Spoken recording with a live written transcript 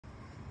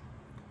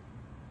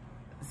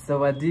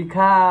Sawadee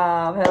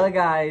Krap! Hello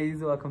guys,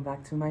 welcome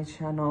back to my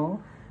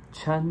channel.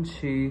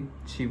 Chanchi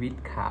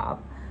Chivit Krap.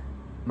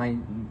 My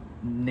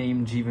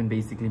name Jeevan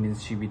basically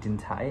means Chivit in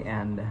Thai,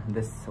 and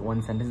this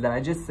one sentence that I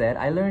just said,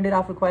 I learned it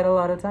after quite a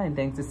lot of time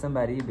thanks to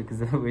somebody,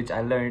 because of which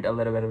I learned a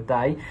little bit of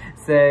Thai.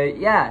 So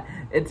yeah,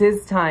 it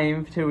is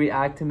time to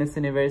react to Miss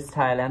Universe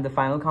Thailand. The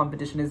final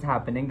competition is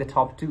happening. The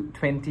top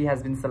 20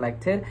 has been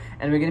selected,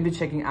 and we're going to be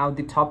checking out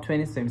the top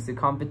 20 swimsuit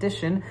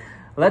competition.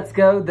 Let's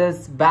go.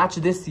 This batch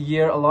this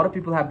year, a lot of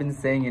people have been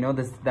saying, you know,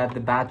 that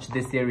the batch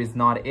this year is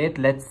not it.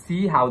 Let's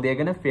see how they're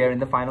gonna fare in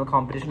the final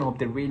competition. Hope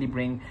they really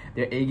bring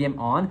their A game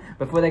on.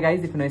 Before that,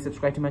 guys, if you're not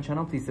subscribed to my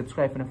channel, please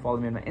subscribe and follow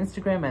me on my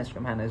Instagram. My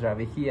Instagram handle is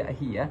over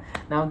here.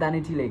 Now, Danny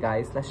Tile,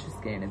 guys, let's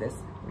just get into this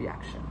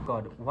reaction.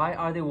 God, why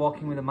are they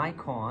walking with a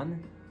mic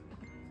on?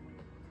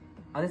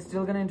 Are they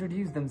still gonna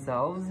introduce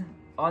themselves?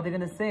 Or are they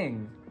gonna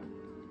sing?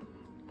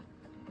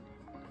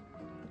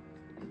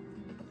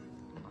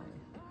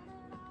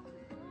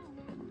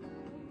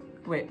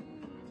 Wait,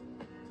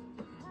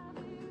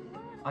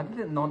 are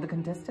they not the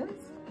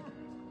contestants?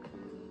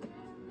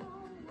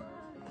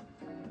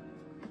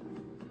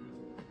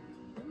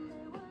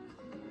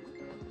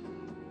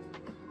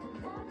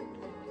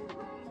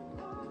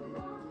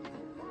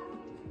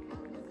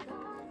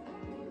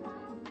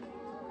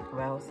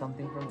 Well,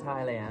 something from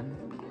Thailand.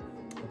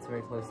 It's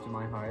very close to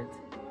my heart.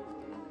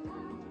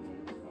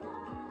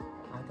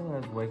 I thought I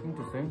was working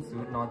to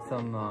swimsuit, not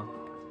some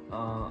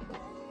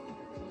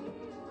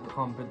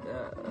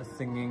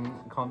singing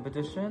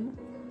competition.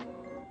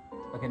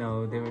 Okay,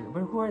 no, they were,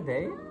 but who are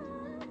they?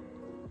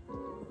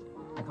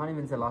 I can't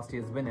even say last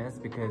year's winners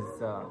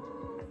because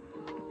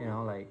you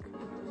know, like,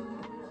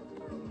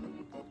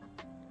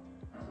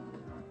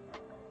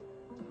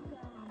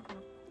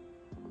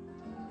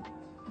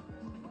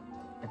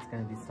 it's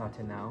gonna be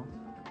started now.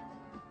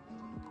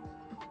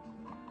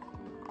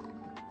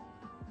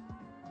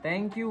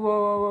 Thank you.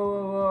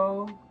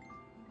 Whoa.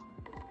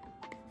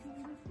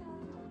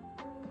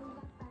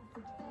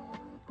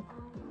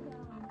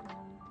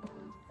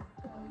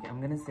 I'm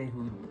gonna say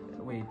who.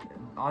 Wait,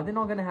 are they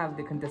not gonna have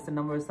the contestant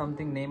number or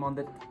something, name on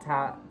the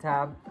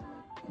tab?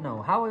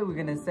 No, how are we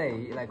gonna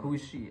say, like, who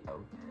is she?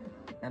 Oh,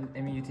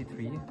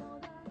 MUT3.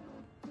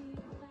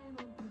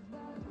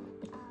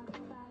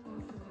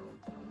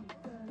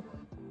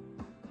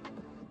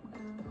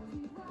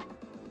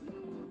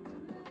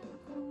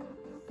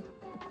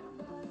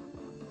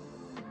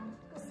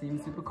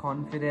 Seems super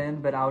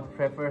confident, but I would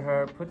prefer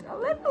her put a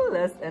little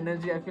less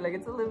energy. I feel like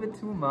it's a little bit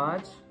too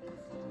much.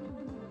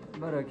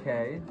 But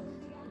okay.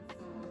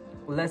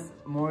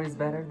 More is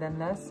better than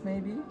less,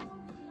 maybe?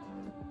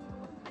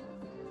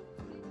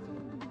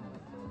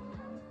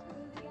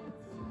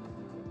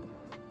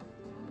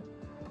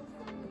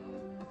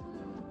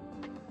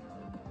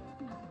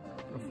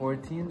 For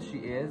 14, she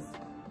is.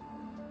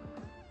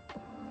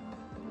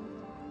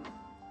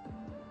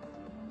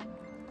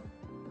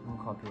 No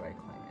copyright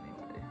claim anyway.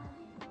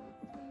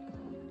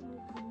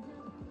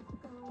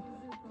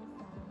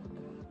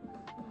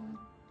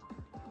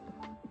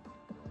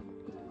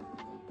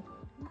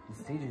 The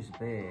stage is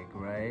big,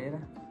 right?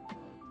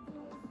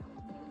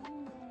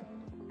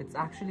 It's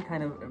actually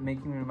kind of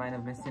making me remind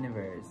of Miss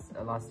Universe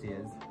last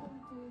year's.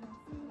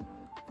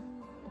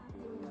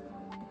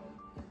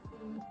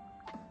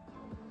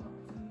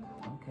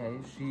 Okay,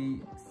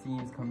 she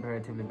seems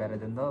comparatively better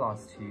than the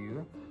last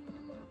two.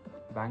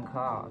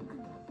 Bangkok.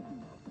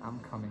 I'm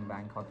coming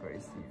Bangkok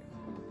very soon.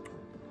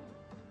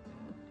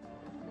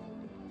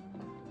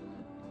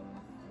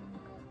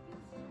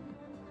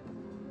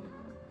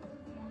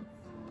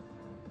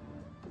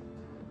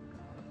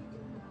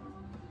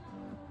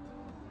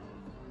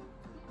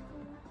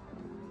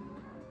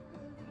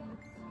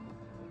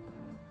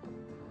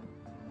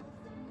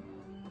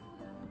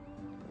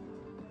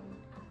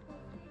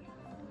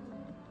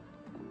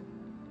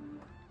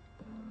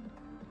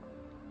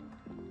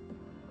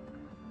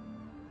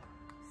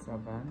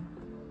 Saban.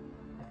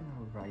 I think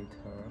I'll write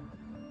her.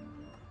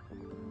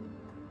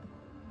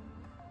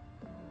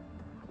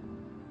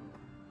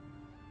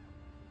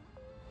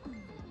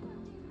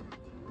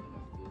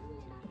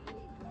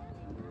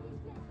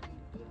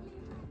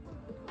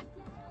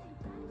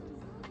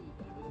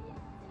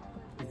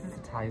 Is this a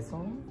Thai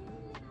song?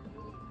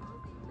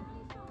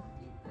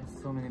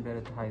 There's so many better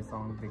Thai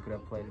songs they could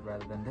have played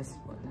rather than this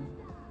one.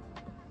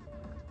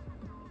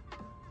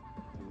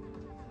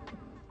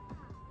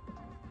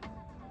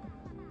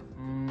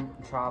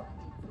 Chop.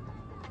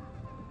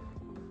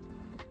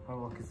 Her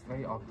walk is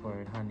very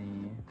awkward,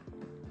 honey.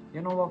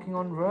 You're not walking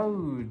on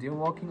road, you're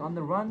walking on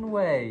the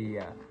runway.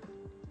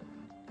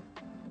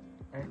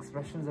 Her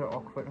expressions are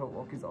awkward, her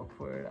walk is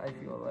awkward. I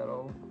feel a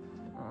little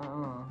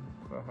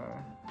for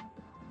her.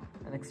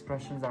 And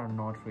expressions are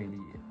not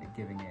really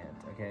giving it,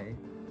 okay?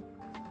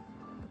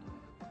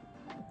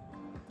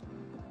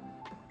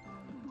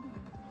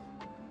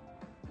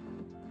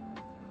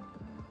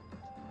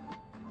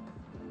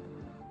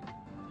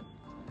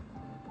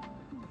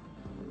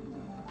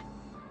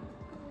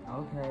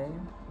 Okay,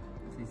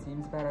 she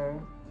seems better.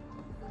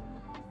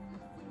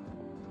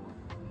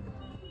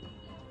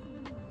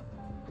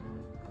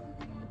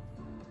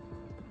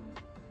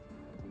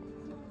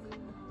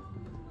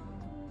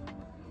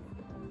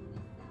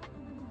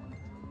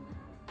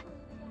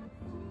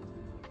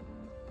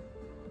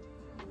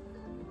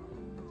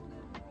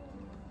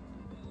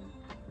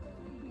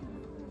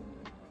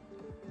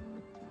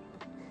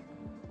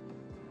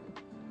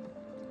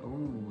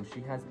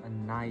 she has a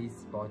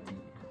nice body.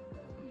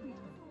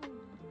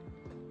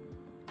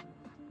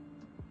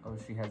 Oh,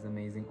 she has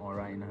amazing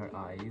aura in her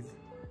eyes.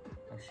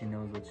 Like she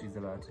knows what she's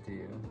about to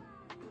do.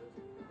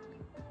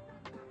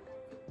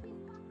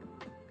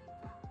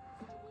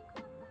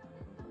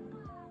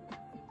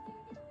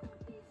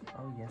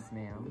 Oh yes,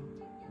 ma'am.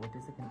 What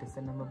is the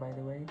contestant number, by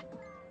the way?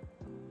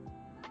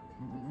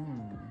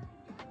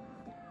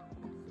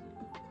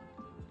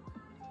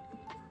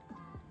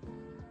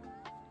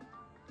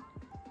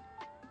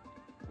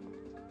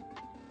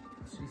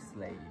 She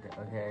slayed,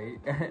 okay?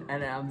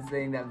 And I'm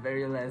saying that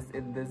very less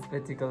in this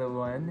particular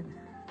one.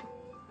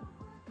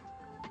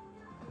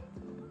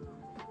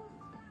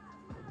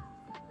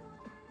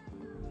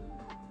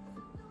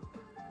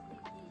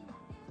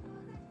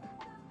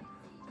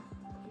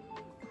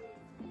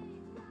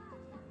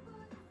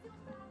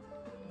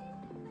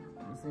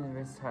 Miss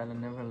Universe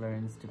Thailand never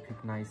learns to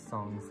pick nice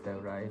songs though,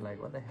 right?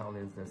 Like, what the hell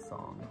is this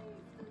song?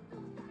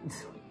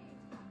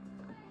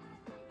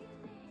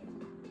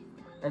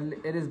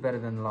 It is better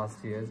than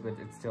last year's, but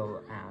it's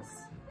still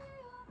ass.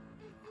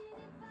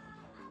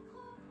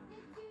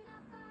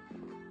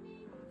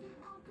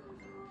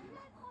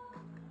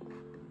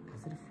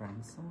 Is it a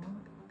French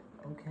song?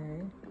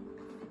 Okay.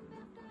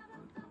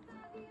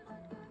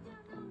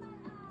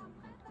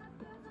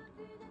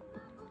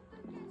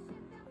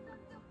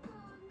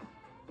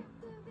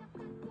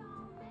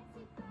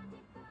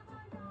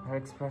 Her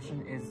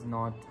expression is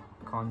not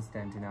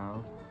constant, you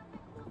know.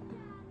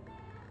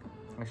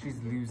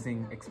 She's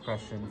losing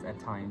expressions at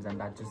times, and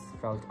that just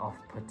felt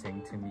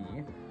off-putting to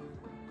me.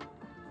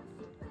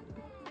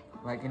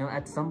 Like, you know,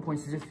 at some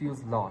point she just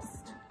feels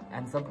lost,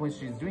 and some points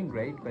she's doing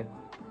great, but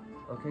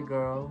okay,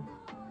 girl.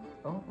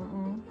 Oh,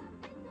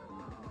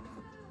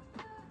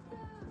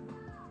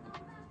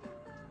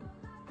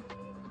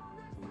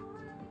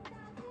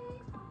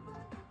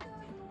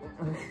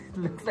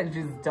 Looks like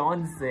she's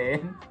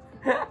dancing.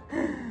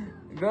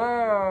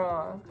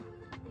 Girl.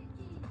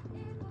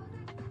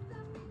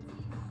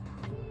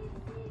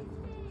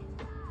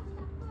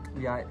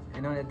 Yeah,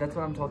 you know, that's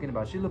what I'm talking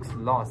about. She looks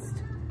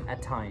lost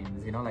at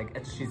times, you know,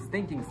 like she's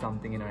thinking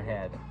something in her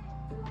head.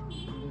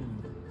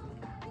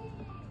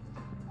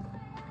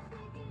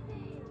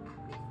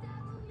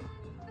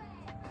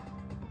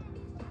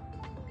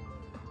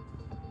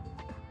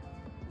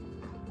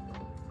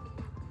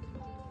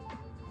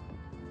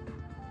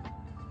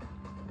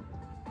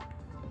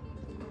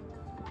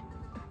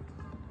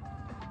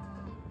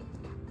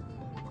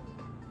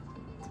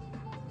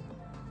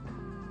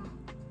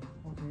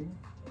 Okay.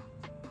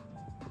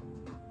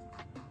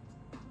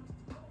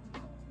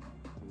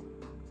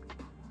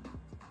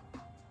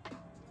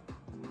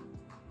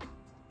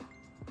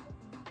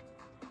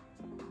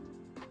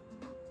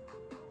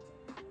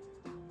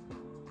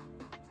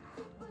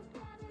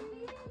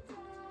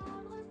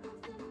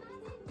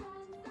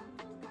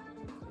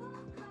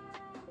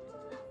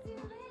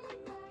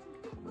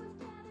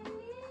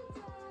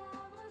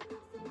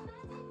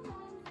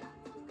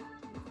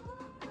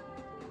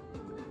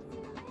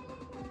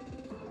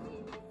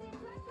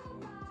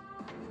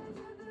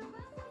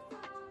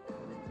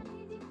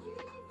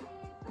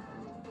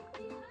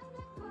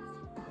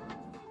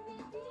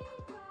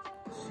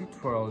 She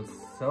twirls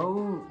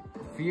so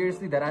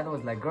fiercely that I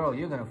was like, girl,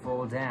 you're gonna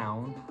fall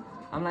down.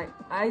 I'm like,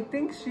 I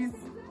think she's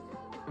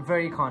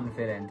very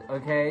confident,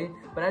 okay?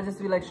 But I just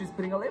feel like she's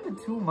putting a little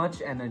bit too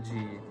much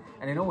energy.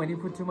 And you know, when you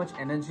put too much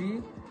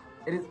energy,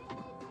 it is...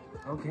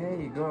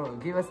 Okay, girl,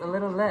 give us a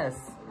little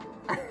less.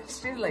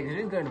 She's like,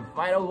 she's going to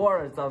fight a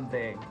war or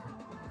something.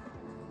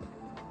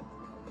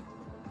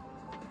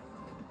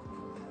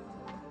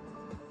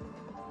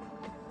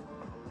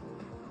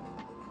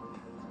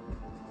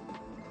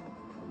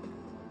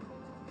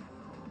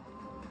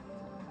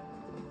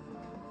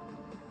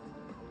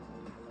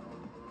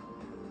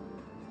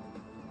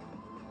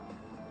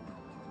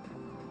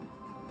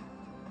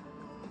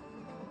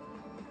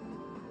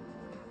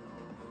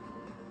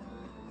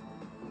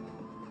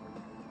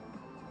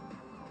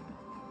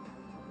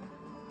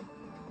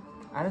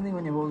 I don't think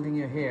when you're holding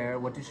your hair,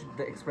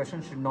 the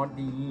expression should not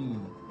be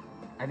mean.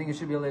 I think it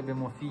should be a little bit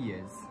more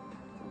fierce.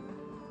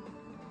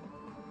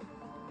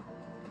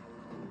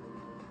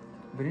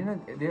 But you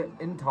know,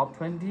 in top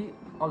 20,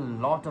 a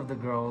lot of the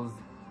girls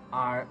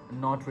are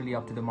not really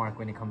up to the mark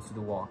when it comes to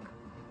the walk.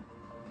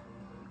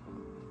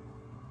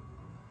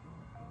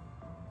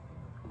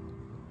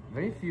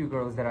 Very few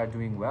girls that are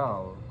doing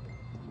well.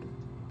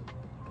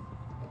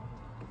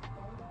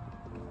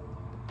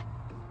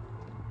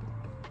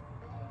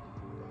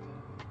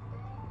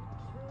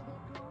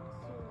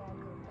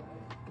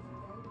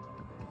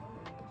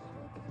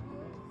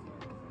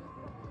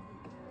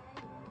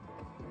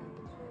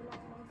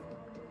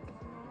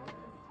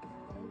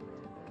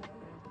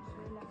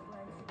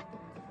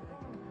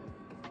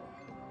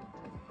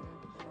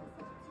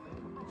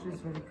 She's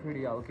very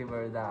pretty, I'll give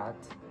her that.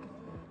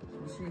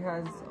 She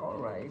has,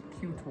 alright,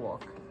 cute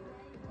walk.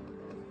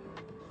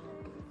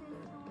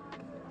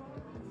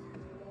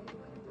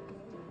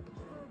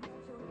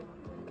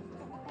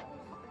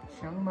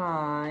 Chiang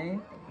Mai.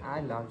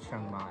 I love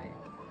Chiang Mai.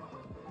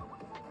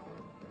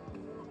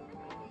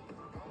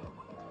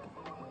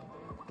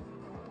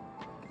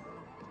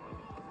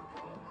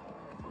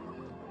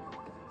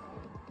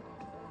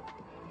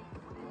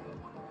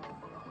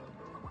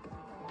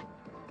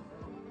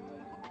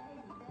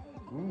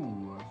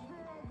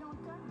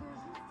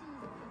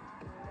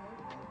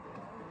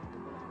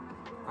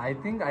 I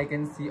think I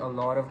can see a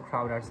lot of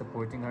crowd are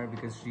supporting her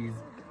because she's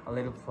a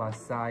little plus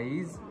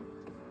size.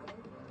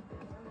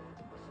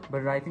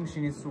 But I think she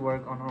needs to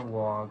work on her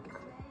walk.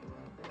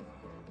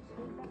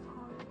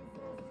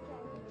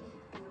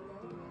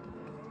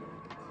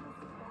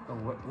 Oh,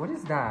 what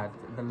is that?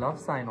 The love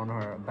sign on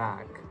her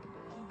back.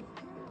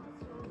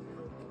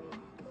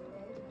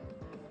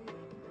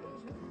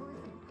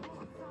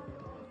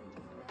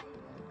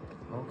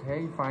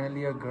 Okay,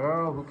 finally a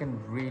girl who can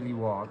really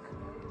walk.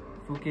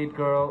 Phuket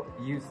girl,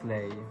 you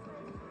slay.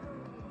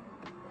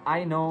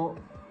 I know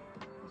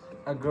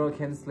a girl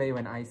can slay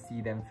when I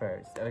see them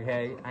first,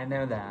 okay? I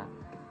know that.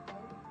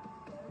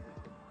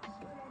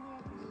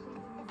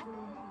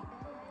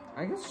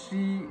 I guess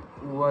she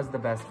was the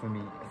best for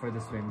me for the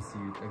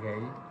swimsuit,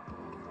 okay?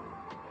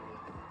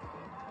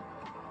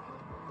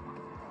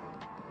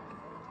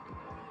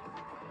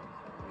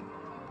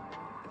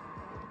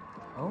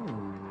 Oh,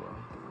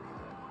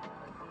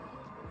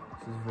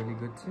 she's really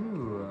good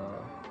too.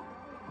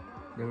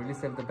 They really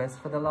saved the best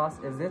for the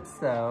last, is it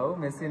so?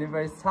 Miss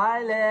Universe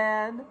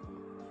Thailand!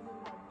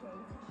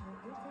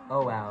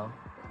 Oh wow.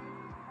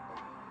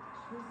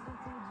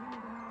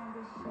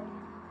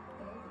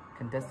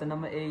 Contestant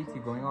number 8,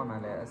 you're going on my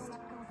list.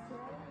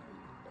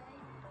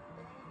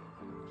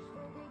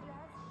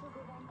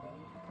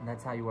 And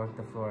that's how you work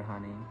the floor,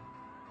 honey.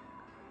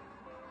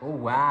 Oh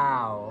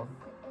wow.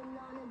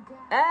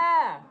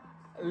 Ah!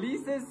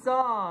 Lisa's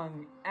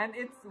song! And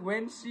it's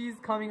when she's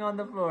coming on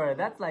the floor.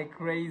 That's like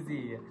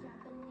crazy.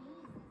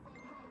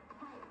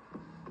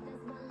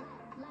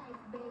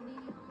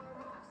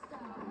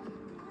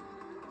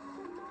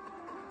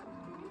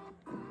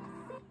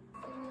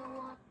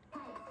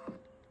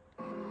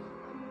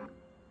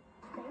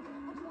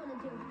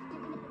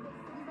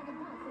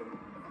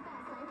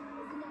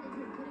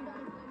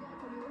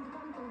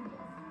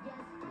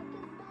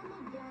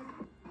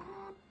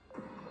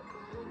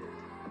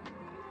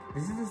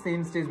 This is the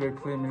same stage where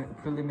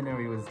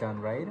preliminary was done,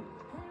 right?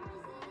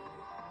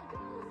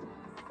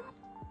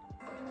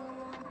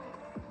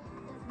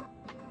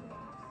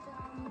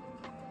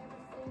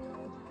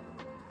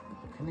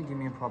 Can you give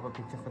me a proper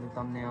picture for the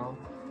thumbnail?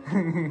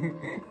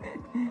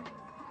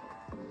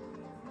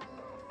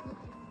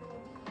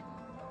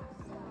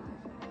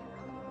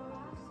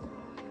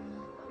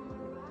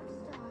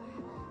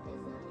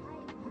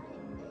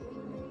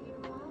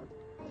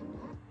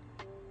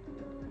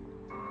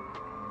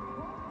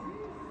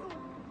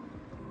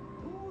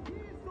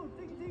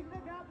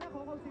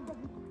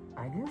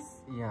 I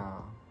guess, yeah.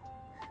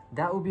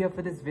 That will be it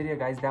for this video,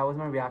 guys. That was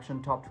my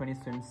reaction top 20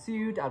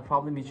 swimsuit. I'll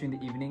probably meet you in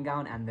the evening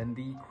gown and then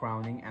the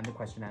crowning and the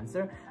question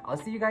answer. I'll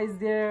see you guys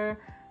there.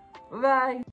 Bye.